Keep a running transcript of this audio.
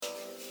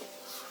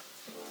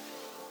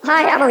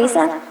Hi, I'm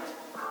Elisa.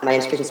 My name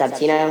is Christian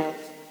Sabatino.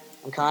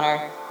 I'm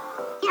Connor.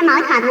 Yeah, I'm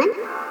Molly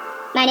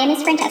Conlon. My name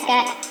is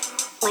Francesca.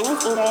 My name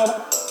is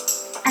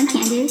Ingrid. I'm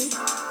Candice.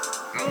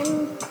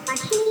 I'm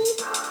Varsity.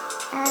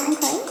 I'm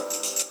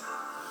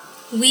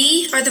Chloe.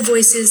 We are the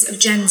voices of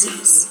Gen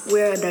Zs.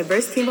 We're a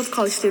diverse team of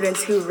college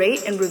students who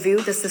rate and review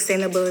the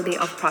sustainability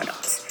of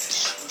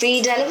products.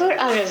 We deliver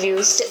our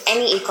reviews to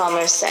any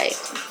e-commerce site.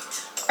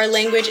 Our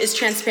language is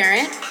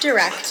transparent,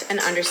 direct, and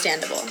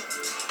understandable.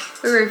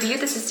 We review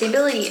the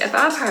sustainability of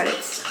our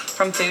products.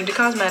 From food to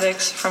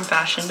cosmetics, from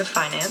fashion to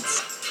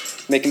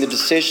finance. Making the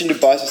decision to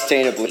buy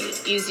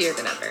sustainably easier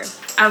than ever.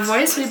 At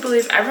Voice, we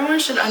believe everyone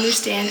should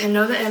understand and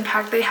know the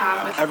impact they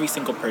have with every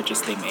single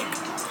purchase they make.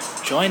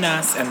 Join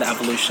us in the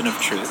evolution of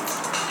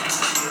truth.